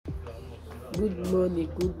Good morning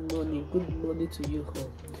to you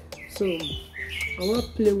all. So I want to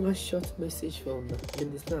play one short message for you.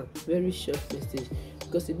 Understand? Very short message,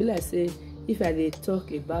 because it be like say if I dey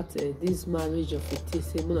talk about this marriage of a thing,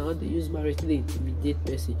 say when I want to use marriage to intimidate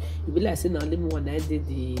person, it be like say now only one I did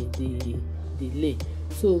the delay.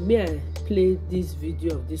 So may I play this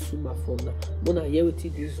video of this woman for now? When I hear what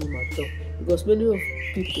this woman talk, because many of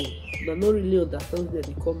people they not really understand that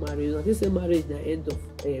they call marriage. And they say marriage the end of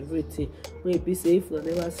everything. When it be say if you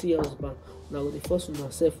never see husband, now the first on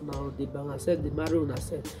herself, now the bang herself, the marry on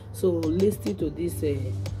herself. So listen to this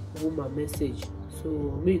woman message. So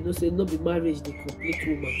me no say no be marriage the complete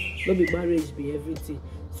woman, no be marriage be everything.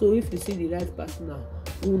 So if you see the right partner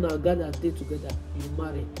who now gather day together, you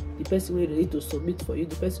marry. The person who ready to submit for you,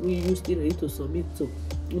 the person who you still ready to submit to,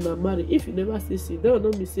 you now marry. If you never see, that will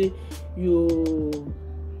not be say you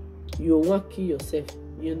want to kill yourself.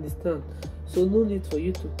 You understand? So no need for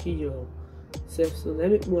you to kill yourself. So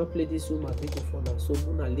let me play this woman video for now. So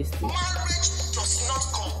Mona listen. Marriage does not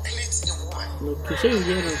complete a woman. Okay, show you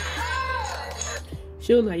here.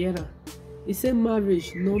 Show na here. He say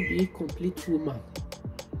marriage not be a complete woman.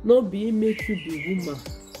 Not be make you be woman.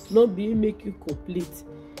 Not be make you complete.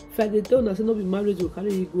 If I dey tell una say no be marriage will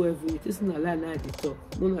carry you go everywhere, this is not lie now dey talk.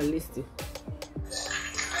 No na listen.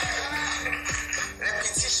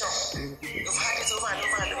 Repetition. You've had it over and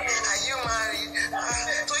over and over. Are you married?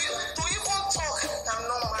 Do you even talk? I'm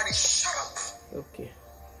not married. Shut up. Okay.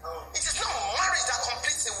 It is not marriage that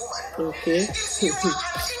completes a woman. Okay. If you are an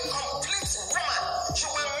incomplete woman, you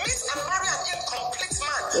will meet and marry an incomplete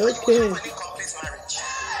man. Okay. And you will have an incomplete marriage.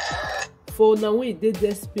 For now, when you did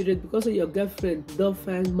that spirit, because of your girlfriend, you don't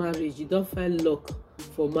find marriage, you don't find luck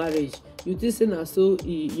for marriage. You think say na so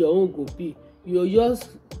your own go be. You just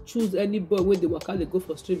choose any boy when they work out, they go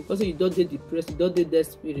for straight because you don't date depressed, you don't date that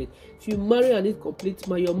spirit. If you marry an incomplete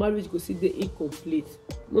man, your marriage go see the incomplete.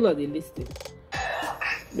 None of the listing.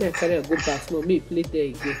 Me I carry a go back. No, me play there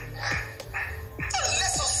again.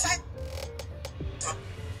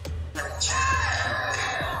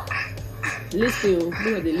 Listen,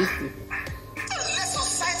 none of the listing. Let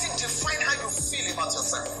society define how you feel about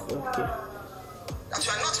yourself. Okay. That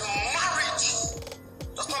you are not married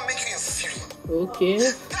does not make you inferior. Okay.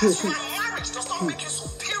 That you are married does not make you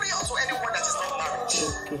superior to anyone that is not married.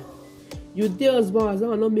 Okay. You dear husband as that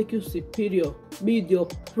will not make you superior. Me dey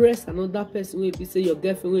oppress another person wey be say your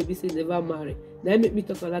girlfriend wey be say never marry. That make me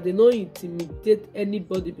talk like they no intimidate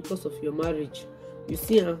anybody because of your marriage. You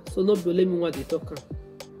see, so no blame me what they talk.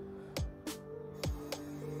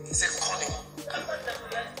 It's a calling.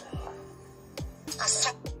 And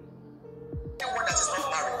stop anyone that is not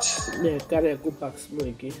married. Yeah, carry go back small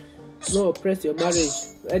again. No oppress your marriage.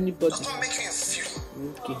 Anybody. Does not make you inferior.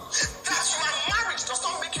 Okay. That you are married does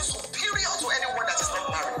not make you superior to anyone that is not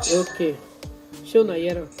married. Okay. Show na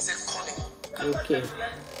here. It's a calling. Okay.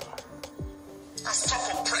 And stop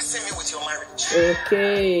oppressing me with your marriage.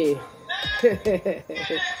 Okay.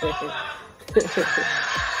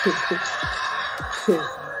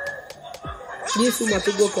 This woman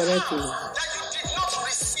to go correct you. That you did not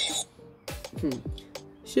receive.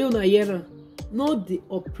 Show na here. No dey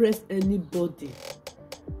oppress anybody.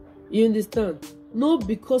 You understand? No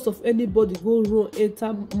because of anybody go run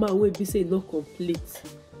enter man wey be say no complete.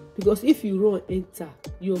 Because if you run enter,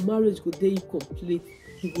 your marriage go dey incomplete.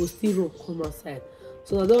 You go still run come outside.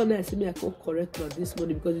 So I don't know. See me I can't correct her this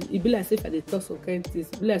morning because it be like say if I dey talk some kind things,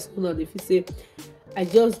 it be like someone if you say I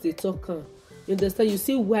just dey talk am. You understand? You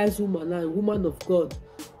see wise woman and woman of God.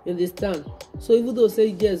 You understand? So even though say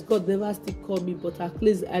yes, God never still call me, but at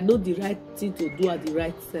least I know the right thing to do at the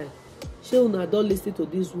right time. Shey una don listen to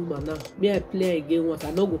this woman now. Me I play again once.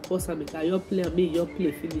 I no go pause am again. You play and me you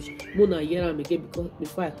play finish. Mona hear am again because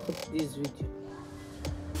before I cut this video.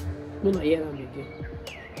 Mona hear am again.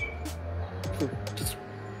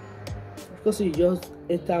 Because you just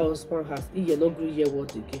enter husband house, you not gree hear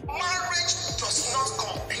word again. Marriage does not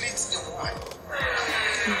complete a woman.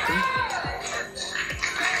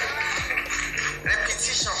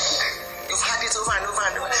 Repetition. You've had it over and over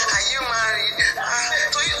and over. Are you married?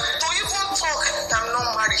 Do you even talk? I'm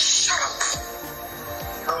not married. Shut up.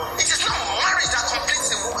 It is not marriage that completes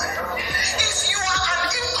a woman. If you are an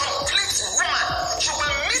incomplete woman, you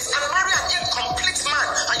will meet and marry an incomplete man,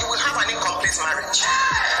 and you will have an incomplete marriage.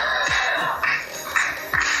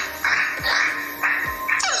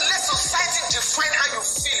 Let society define how you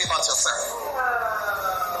feel about yourself.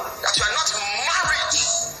 That you are not married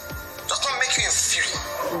does not make you inferior.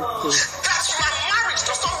 That you are married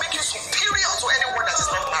does not make you superior to anyone that is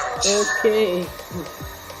not married. Okay.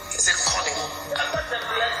 It's a calling.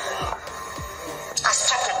 And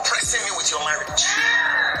stop oppressing me with your marriage.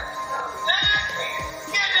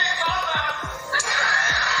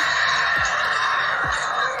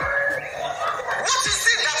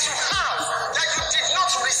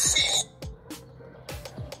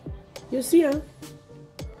 see am?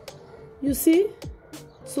 You see?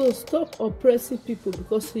 So stop oppressing people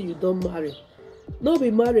because say you don marry. No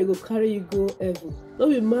be marriage go carry you go heaven. No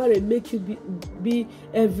be marriage make you be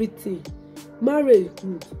everything. Marriage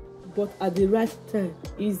good, but at the right time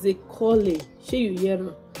is a calling. Shey you hear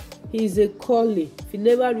am? He is a calling. If you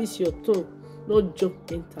never reach your turn, no jump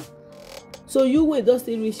enter. So you wey don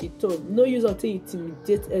still reach your turn, no use am take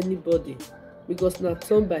intimidate anybody, because na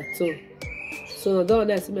turn by turn. So na that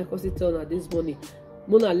one I see my cousin tell una this morning.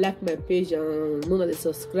 Mona like my page and Mona dey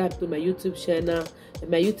subscribe to my YouTube channel.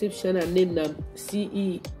 My YouTube channel name na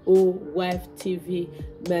CEO Wife TV.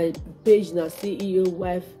 My page na CEO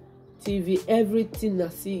Wife TV. Everything na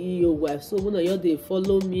CEO Wife. So Mona you dey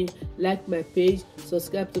follow me, like my page,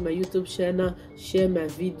 subscribe to my YouTube channel, share my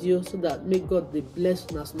video, so that make God dey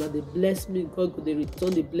bless una. So na dey bless me, God go dey return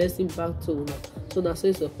the blessing back to una. So na so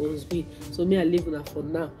e suppose be. So me I leave una for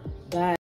now. Bye.